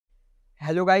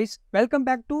Hello guys, welcome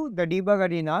back to the debug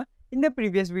arena. In the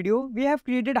previous video, we have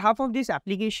created half of this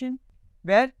application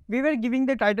where we were giving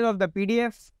the title of the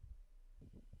PDF,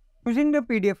 choosing the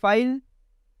PDF file,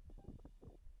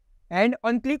 and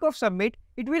on click of submit,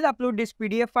 it will upload this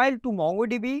PDF file to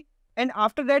MongoDB, and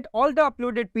after that all the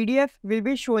uploaded PDF will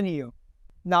be shown here.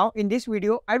 Now in this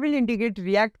video, I will integrate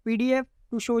React PDF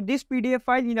to show this PDF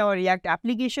file in our React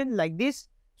application like this,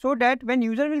 so that when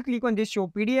user will click on this show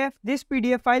PDF, this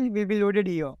PDF file will be loaded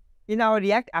here in our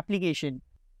React application.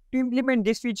 To implement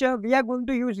this feature, we are going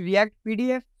to use React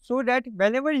PDF so that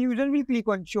whenever user will click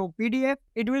on show PDF,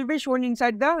 it will be shown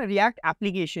inside the React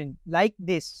application like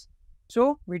this.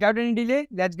 So without any delay,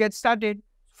 let's get started.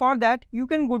 For that, you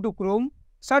can go to Chrome,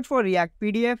 search for React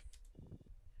PDF.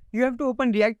 You have to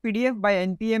open React PDF by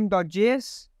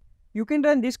npm.js. You can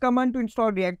run this command to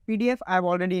install React PDF. I have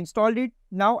already installed it.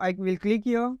 Now I will click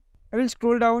here. I will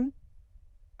scroll down.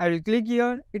 I will click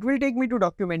here. It will take me to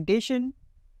documentation.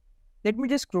 Let me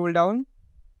just scroll down.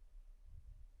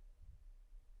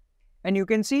 And you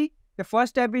can see the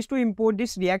first step is to import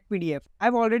this React PDF. I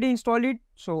have already installed it.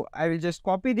 So I will just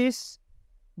copy this.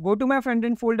 Go to my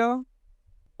frontend folder.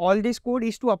 All this code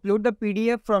is to upload the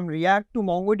PDF from React to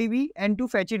MongoDB and to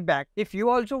fetch it back. If you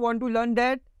also want to learn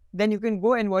that, then you can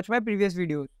go and watch my previous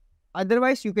videos.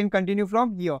 Otherwise, you can continue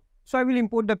from here. So I will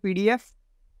import the PDF.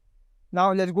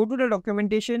 Now let's go to the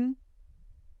documentation.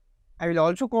 I will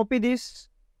also copy this.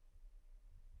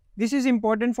 This is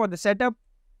important for the setup.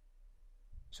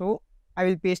 So I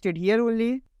will paste it here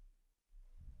only.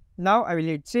 Now I will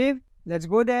hit save. Let's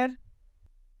go there.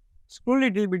 Scroll a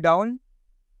little bit down.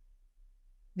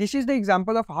 This is the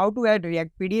example of how to add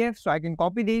React PDF. So I can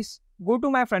copy this. Go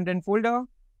to my frontend folder.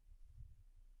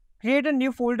 Create a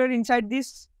new folder inside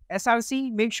this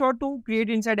src. Make sure to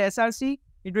create inside src.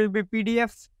 It will be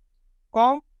pdf.com.js.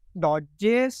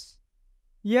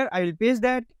 Here I will paste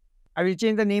that. I will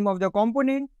change the name of the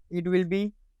component. It will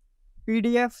be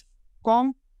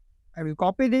pdf.com. I will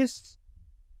copy this.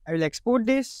 I will export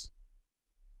this.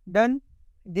 Done.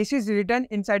 This is written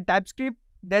inside TypeScript.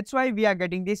 That's why we are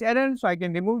getting this error. So I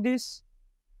can remove this.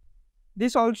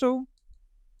 This also.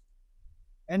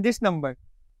 And this number.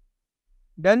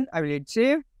 Done. I will hit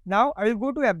save. Now I will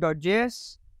go to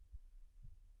app.js.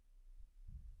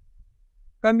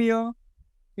 Come here.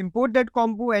 Import that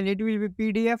compo and it will be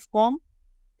pdf.com.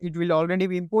 It will already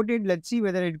be imported. Let's see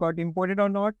whether it got imported or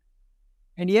not.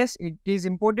 And yes, it is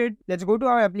imported. Let's go to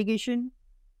our application.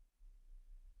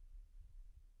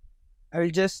 I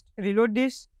will just reload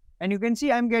this. And you can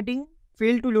see I'm getting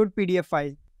failed to load PDF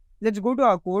file. Let's go to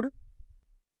our code.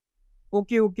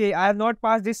 Okay, I have not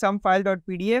passed this sum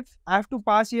file.pdf. I have to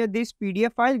pass here this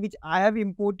PDF file which I have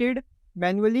imported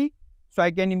manually. So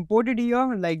I can import it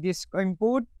here like this.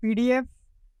 Import PDF.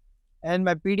 And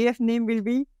my PDF name will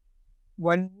be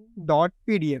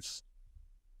one.pdf.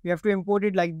 We have to import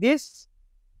it like this.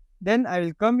 Then I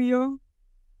will come here.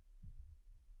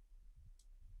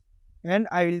 And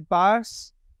I will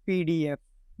pass PDF.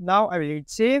 Now I will hit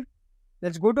save.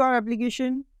 Let's go to our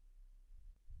application.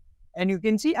 And you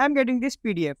can see I'm getting this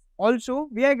PDF. Also,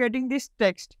 we are getting this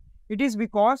text. It is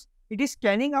because it is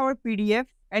scanning our PDF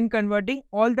and converting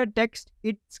all the text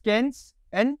it scans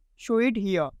and show it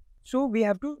here. So we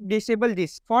have to disable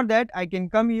this. For that, I can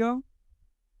come here.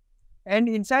 And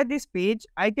inside this page,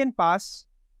 I can pass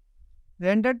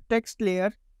render text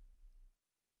layer.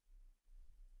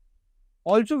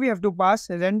 Also, we have to pass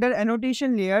render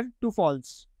annotation layer to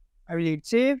false. I will hit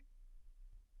save.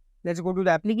 Let's go to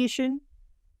the application.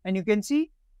 And you can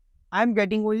see I'm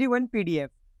getting only one PDF.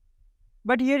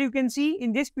 But here you can see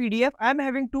in this PDF, I'm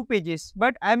having two pages,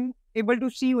 but I'm able to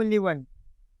see only one.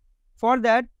 For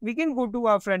that, we can go to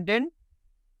our front end.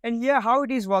 And here how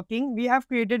it is working, we have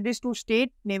created this to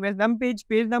state name as num page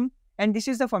num. And this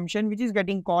is the function which is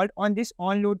getting called on this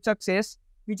onload success,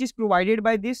 which is provided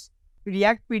by this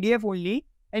React PDF only.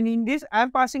 And in this, I'm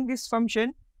passing this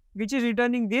function which is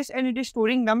returning this, and it is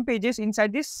storing num pages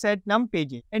inside this set num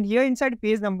pages. And here inside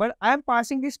page number, I am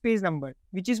passing this page number,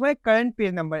 which is my current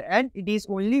page number, and it is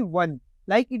only one.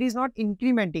 Like it is not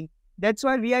incrementing. That's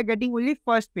why we are getting only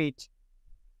first page.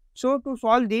 So to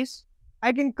solve this,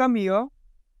 I can come here.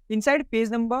 Inside page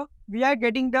number, we are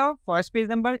getting the first page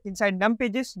number. Inside num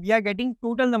pages, we are getting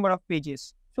total number of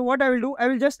pages. So what I will do, I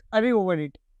will just array over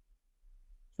it.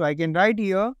 So I can write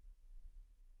here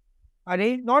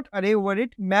array, not array over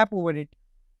it, map over it.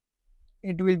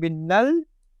 It will be null.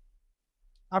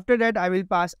 After that, I will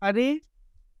pass array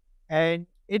and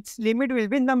its limit will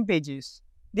be num pages.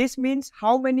 This means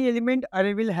how many element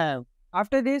array will have.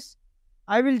 After this,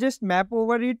 I will just map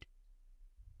over it.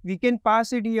 We can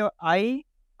pass it here I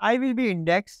will be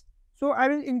index. So I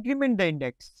will increment the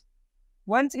index.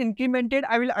 Once incremented,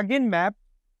 I will again map,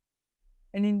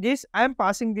 and in this I am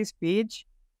passing this page,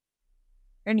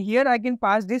 and here I can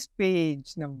pass this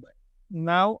page number.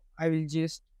 Now I will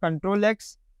just Control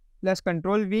X plus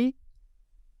Control V.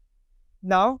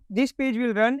 Now this page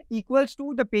will run equals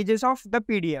to the pages of the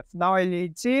PDF. Now I will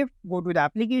hit save, go to the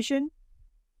application.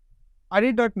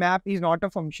 Array.map is not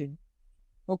a function.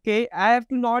 Okay, I have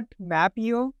to not map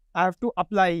here, I have to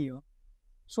apply here,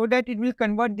 so that it will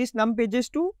convert this num pages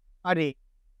to array.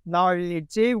 Now I will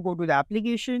hit save, go to the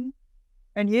application,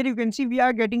 and here you can see we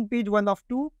are getting page 1 of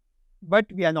 2, but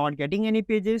we are not getting any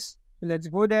pages. So let's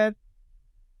go there.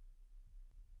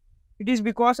 It is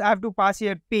because I have to pass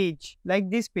here page, like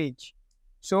this page.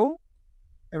 So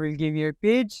I will give here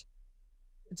page.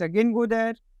 Let's again go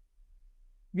there.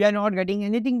 We are not getting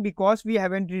anything because we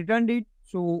haven't returned it.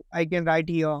 So I can write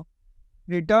here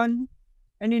return,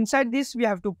 and inside this we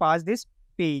have to pass this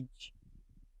page.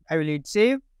 I will hit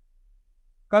save,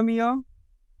 come here,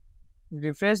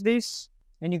 refresh this,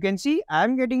 and you can see I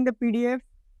am getting the PDF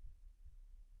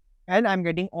and I am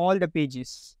getting all the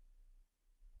pages.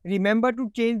 Remember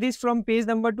to change this from page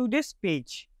number to this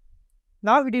page.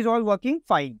 Now it is all working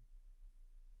fine.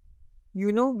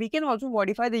 You know, we can also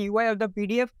modify the UI of the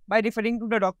PDF by referring to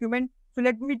the document. So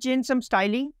let me change some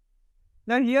styling.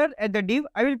 Now here at the div,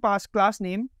 I will pass class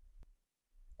name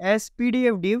as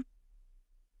PDF div.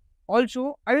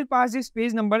 Also, I will pass this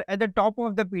page number at the top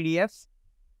of the PDF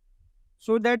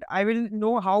so that I will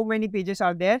know how many pages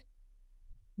are there.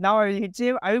 Now I will hit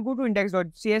save. I will go to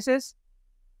index.css,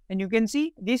 and you can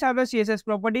see these are the CSS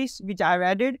properties which I have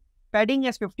added. Padding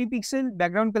as 50 pixel,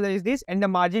 background color is this, and the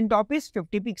margin top is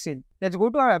 50 pixel. Let's go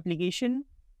to our application,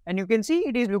 and you can see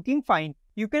it is looking fine.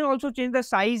 You can also change the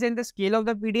size and the scale of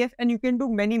the PDF, and you can do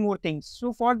many more things.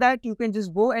 So for that, you can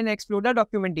just go and explore the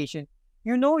documentation.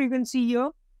 You know, you can see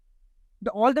here,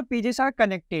 all the pages are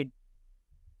connected.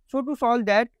 So to solve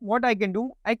that, what I can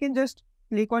do, I can just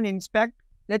click on inspect.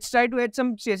 Let's try to add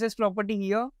some CSS property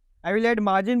here. I will add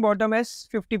margin bottom as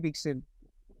 50 pixel.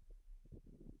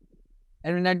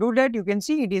 And when I do that, you can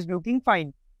see it is looking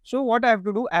fine. So what I have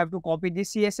to do, I have to copy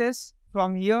this CSS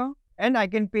from here, and I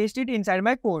can paste it inside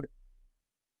my code.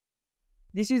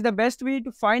 This is the best way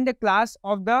to find the class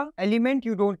of the element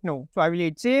you don't know. So I will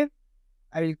hit save.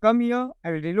 I will come here.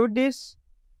 I will reload this.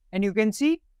 And you can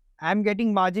see I am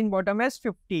getting margin bottom as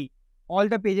 50. All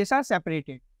the pages are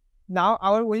separated. Now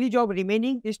our only job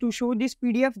remaining is to show this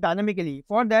PDF dynamically.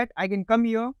 For that, I can come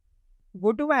here,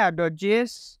 go to my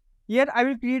app.js. Here I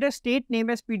will create a state name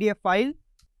as PDF file.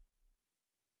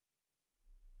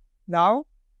 Now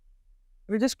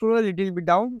we just scroll a little bit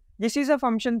down. This is a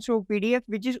function show PDF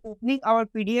which is opening our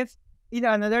PDF in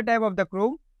another tab of the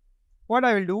Chrome. What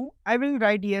I will do, I will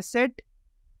write here set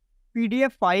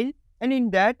PDF file, and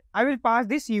in that I will pass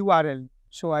this URL.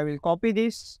 So I will copy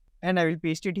this and I will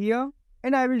paste it here,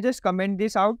 and I will just comment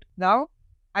this out. Now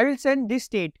I will send this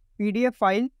state PDF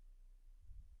file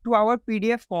to our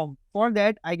PDF form. For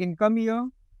that, I can come here,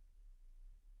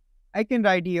 I can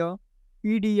write here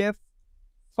PDF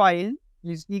file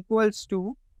is equals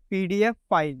to PDF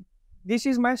file. This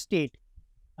is my state.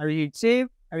 I will hit save.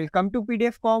 I will come to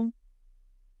PDF form.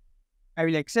 I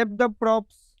will accept the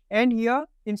props, and here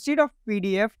instead of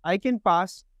PDF, I can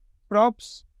pass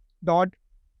props.pdf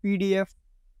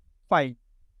file.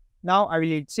 Now I will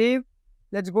hit save.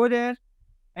 Let's go there.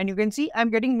 And you can see I'm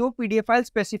getting no PDF file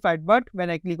specified, but when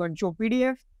I click on show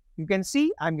PDF, you can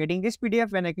see I'm getting this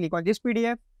PDF. When I click on this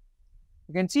PDF,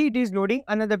 you can see it is loading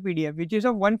another PDF which is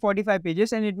of 145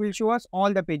 pages, and it will show us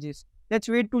all the pages. Let's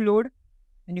wait to load,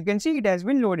 and you can see it has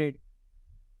been loaded.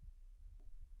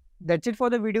 That's it for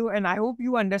the video, and I hope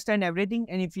you understand everything,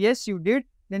 and if yes you did,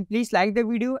 then please like the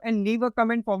video and leave a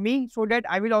comment for me so that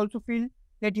I will also feel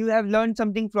that you have learned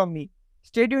something from me.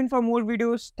 Stay tuned for more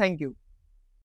videos. Thank you.